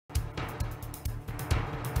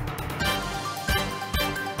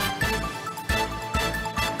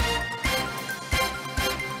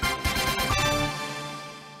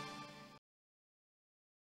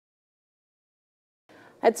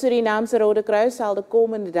Het Surinaamse Rode Kruis zal de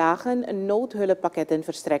komende dagen noodhulppakketten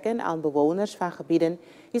verstrekken aan bewoners van gebieden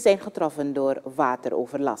die zijn getroffen door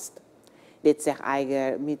wateroverlast. Dit zegt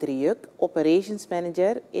Aiger Mitriuk, Operations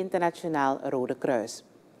Manager Internationaal Rode Kruis.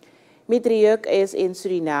 Mitriuk is in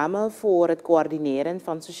Suriname voor het coördineren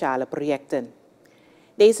van sociale projecten.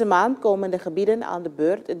 Deze maand komen de gebieden aan de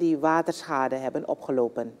beurt die waterschade hebben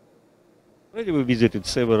opgelopen. We visited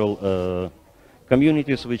several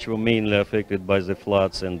communities which were mainly affected by the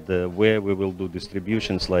floods, and where we will do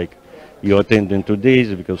distributions like you attending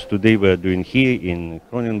today, because today we are doing here in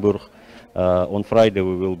Kronenburg. On Friday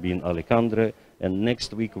we will be in Alejandro, and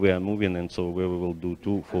next week we are moving, and so we will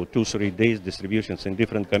do for 2-3 days distributions in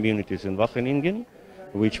different communities in Wageningen,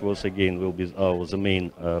 which was again will be the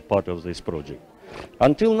main part of this project.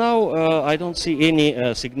 Until now, I don't see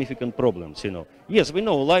any significant problems. Yes, we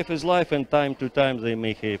know life is life, and time to time they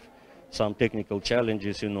may have some technical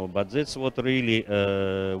challenges, but that's what really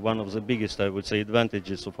one of the biggest, I would say,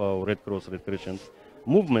 advantages of our Red Cross Red Crescent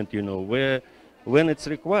movement. Where when it's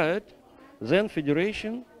required, then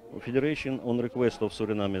Federation on request of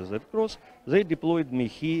Suriname's Red Cross, they deployed me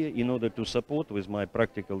here in order to support with my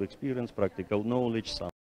practical experience, practical knowledge.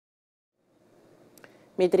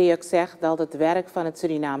 Mitriuk zegt dat het werk van het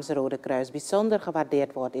Surinaamse Rode Kruis bijzonder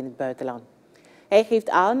gewaardeerd wordt in het buitenland. Hij geeft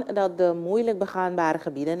aan dat de moeilijk begaanbare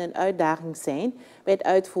gebieden een uitdaging zijn bij het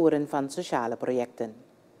uitvoeren van sociale projecten.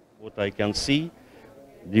 What I can see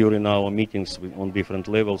during our meetings on different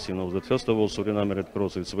levels, that first of all, Suriname Red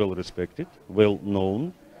Cross is well respected, well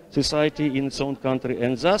known society in its own country,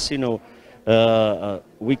 and thus,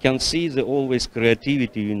 we can see the always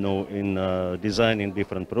creativity, in designing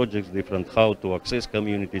different projects, different how to access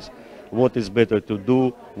communities, what is better to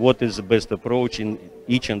do, what is the best approach in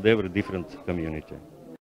each and every different community.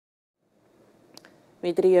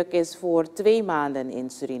 Mitriuk is voor 2 maanden in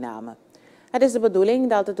Suriname. Het is de bedoeling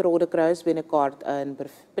dat het Rode Kruis binnenkort een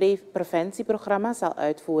preventieprogramma zal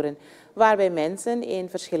uitvoeren waarbij mensen in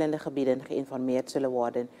verschillende gebieden geïnformeerd zullen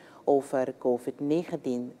worden over COVID-19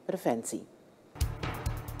 preventie.